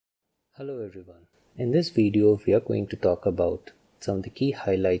Hello everyone. In this video we are going to talk about some of the key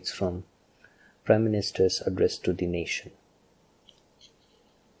highlights from Prime Minister's address to the nation.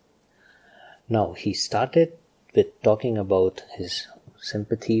 Now he started with talking about his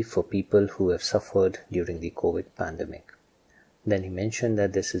sympathy for people who have suffered during the COVID pandemic. Then he mentioned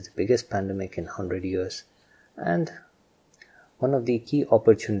that this is the biggest pandemic in 100 years and one of the key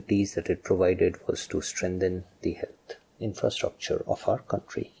opportunities that it provided was to strengthen the health infrastructure of our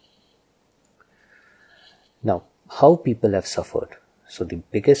country. Now, how people have suffered. So the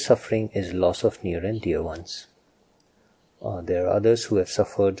biggest suffering is loss of near and dear ones. There are others who have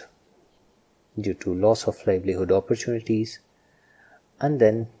suffered due to loss of livelihood opportunities. And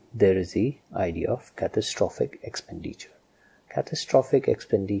then there is the idea of catastrophic expenditure. Catastrophic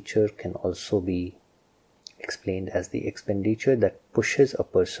expenditure can also be explained as the expenditure that pushes a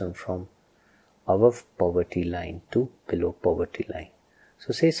person from above poverty line to below poverty line.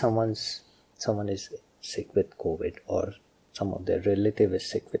 So say someone is sick with COVID or some of their relative is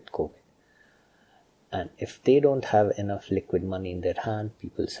sick with COVID, and if they don't have enough liquid money in their hand,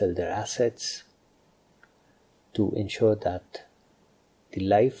 people sell their assets to ensure that the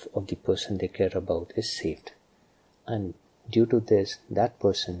life of the person they care about is saved, and due to this that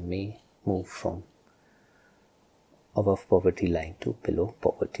person may move from above poverty line to below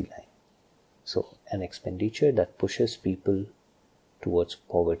poverty line. So an expenditure that pushes people towards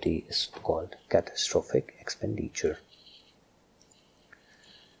poverty is called catastrophic expenditure.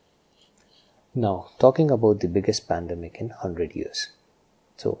 Now, talking about the biggest pandemic in 100 years.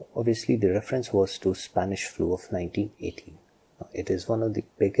 So, obviously the reference was to Spanish flu of 1918. Now, it is one of the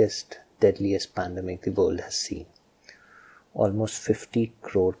biggest, deadliest pandemic the world has seen. Almost 50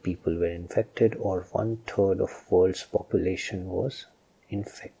 crore people were infected, or 1/3 of world's population was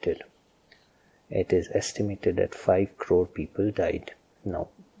infected. It is estimated that 5 crore people died. Now,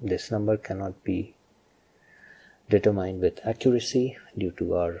 this number cannot be determined with accuracy due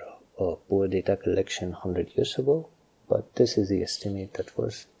to our poor data collection 100 years ago, but this is the estimate that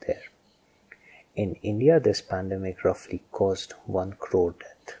was there. In India, this pandemic roughly caused 1 crore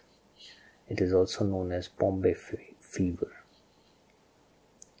death. It is also known as Bombay fever.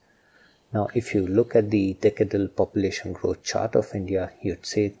 Now, if you look at the decadal population growth chart of India, you'd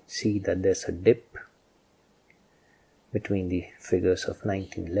see that there's a dip between the figures of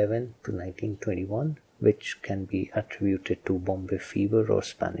 1911 to 1921, which can be attributed to Bombay fever or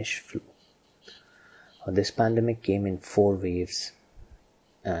Spanish flu. This pandemic came in 4 waves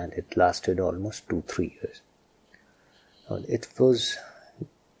and it lasted almost 2-3 years.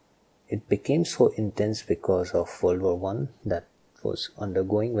 It became so intense because of World War I that was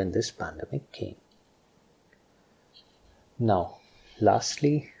undergoing when this pandemic came. Now,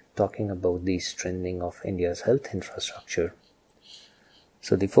 lastly, talking about the strengthening of India's health infrastructure.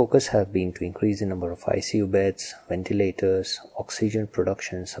 So the focus have been to increase the number of ICU beds, ventilators, oxygen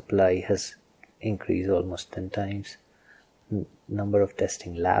production and supply has increased almost 10 times. Number of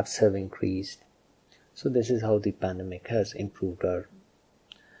testing labs have increased. So this is how the pandemic has improved our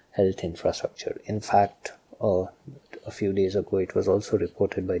health infrastructure. In fact, a few days ago it was also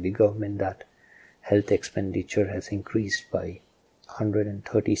reported by the government that health expenditure has increased by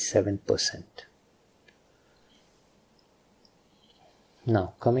 137%.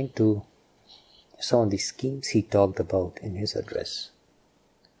 Now, coming to some of the schemes he talked about in his address.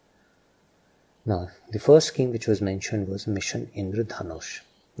 Now, the first scheme which was mentioned was Mission Indradhanush.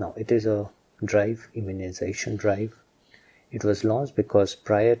 Now, it is a immunization drive. It was launched because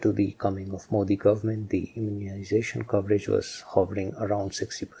prior to the coming of Modi government, the immunization coverage was hovering around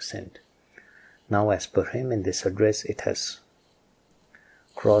 60%. Now, as per him in this address, it has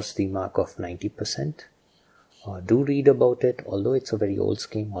crossed the mark of 90%. Do read about it, although it's a very old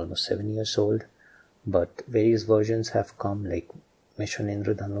scheme, almost 7 years old, but various versions have come like Mission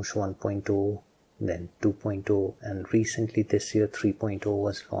Indradhanush 1.0, then 2.0, and recently this year 3.0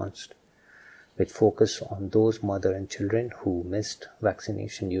 was launched, with focus on those mother and children who missed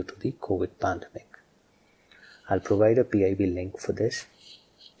vaccination due to the COVID pandemic. I'll provide a PIB link for this,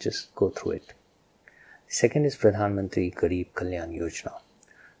 just go through it. The second is Pradhan Mantri Garib Kalyan Yojana.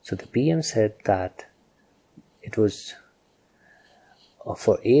 So the PM said that it was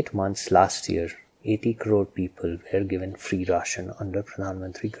for 8 months last year, 80 crore people were given free ration under Pradhan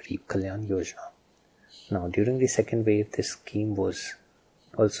Mantri Garib Kalyan Yojana. Now, during the second wave, this scheme was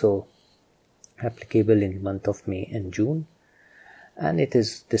also applicable in the month of May and June, and it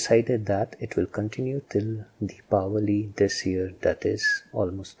is decided that it will continue till Deepavali this year, that is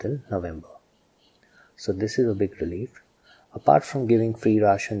almost till November. So this is a big relief. Apart from giving free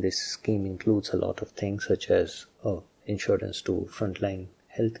ration, this scheme includes a lot of things such as insurance to frontline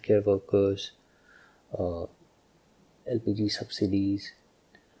healthcare workers, LPG subsidies,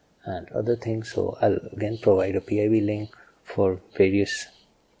 and other things. So I'll again provide a PIB link for various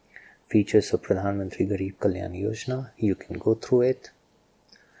features of Pradhan Mantri Garib Kalyan Yojana. You can go through it.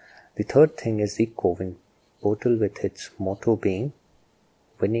 The third thing is the COVID portal, with its motto being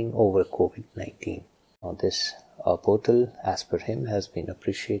winning over COVID-19. Now this portal, as per him, has been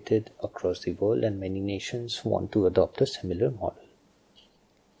appreciated across the world, and many nations want to adopt a similar model.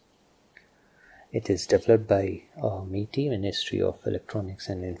 It is developed by MITI, Ministry of Electronics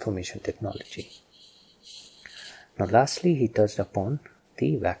and Information Technology. Now lastly, he touched upon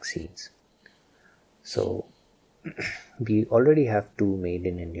the vaccines. So we already have 2 made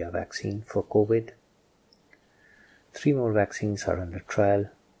in India vaccine for COVID. 3 more vaccines are under trial.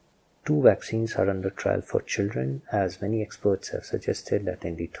 2 vaccines are under trial for children, as many experts have suggested that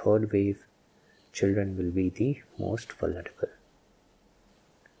in the third wave, children will be the most vulnerable.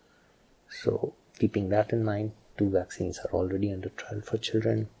 So keeping that in mind, 2 vaccines are already under trial for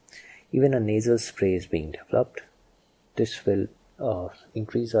children. Even a nasal spray is being developed. This will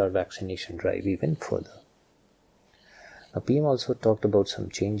increase our vaccination drive even further. Now, PM also talked about some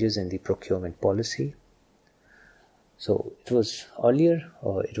changes in the procurement policy. So it was earlier,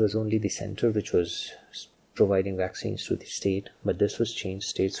 it was only the center which was providing vaccines to the state, but this was changed.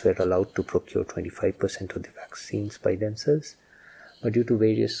 States were allowed to procure 25% of the vaccines by themselves. But due to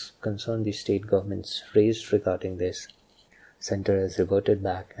various concerns the state governments raised regarding this, center has reverted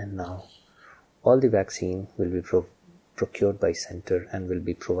back, and now all the vaccine will be procured by center and will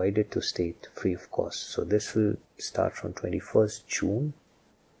be provided to state free of cost. So this will start from 21st June,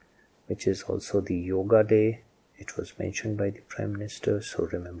 which is also the Yoga Day. It was mentioned by the Prime Minister, so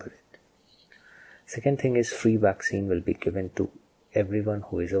remember it. Second thing is free vaccine will be given to everyone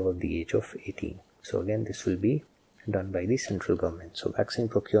who is over the age of 18. So again, this will be done by the central government. So vaccine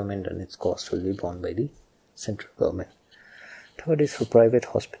procurement and its cost will be borne by the central government. Third is for private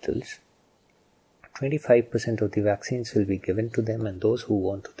hospitals. 25% of the vaccines will be given to them, and those who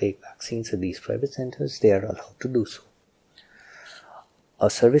want to take vaccines at these private centers, they are allowed to do so. A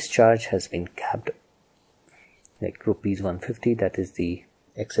service charge has been capped, like rupees 150, that is the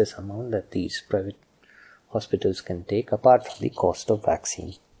excess amount that these private hospitals can take apart from the cost of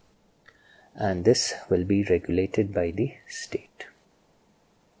vaccine. And this will be regulated by the state.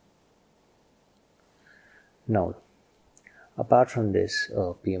 Now, apart from this,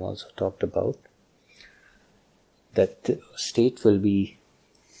 PM also talked about that the state will be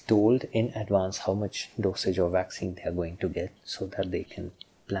told in advance how much dosage of vaccine they are going to get, so that they can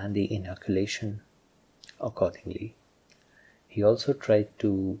plan the inoculation accordingly. He also tried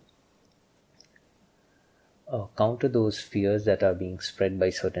to counter those fears that are being spread by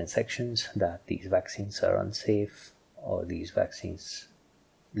certain sections that these vaccines are unsafe, or these vaccines,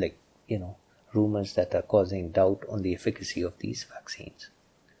 rumors that are causing doubt on the efficacy of these vaccines.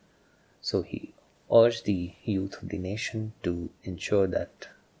 So he urged the youth of the nation to ensure that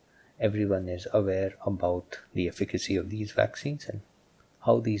everyone is aware about the efficacy of these vaccines and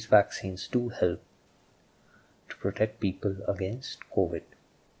how these vaccines do help to protect people against COVID.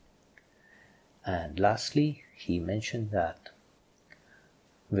 And lastly, he mentioned that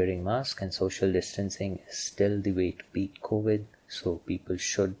wearing masks and social distancing is still the way to beat COVID, so people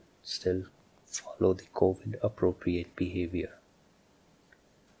should still follow the COVID appropriate behavior.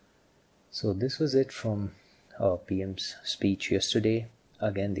 So this was it from PM's speech yesterday.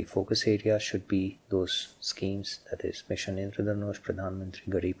 Again, the focus area should be those schemes, that is Mission Indradhanush, Pradhan Mantri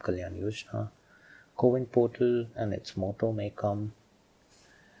Garib Kalyan Yojana, COVID portal and its motto may come,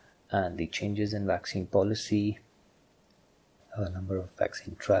 and the changes in vaccine policy, a number of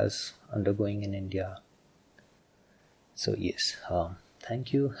vaccine trials undergoing in India. So yes,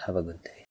 thank you. Have a good day.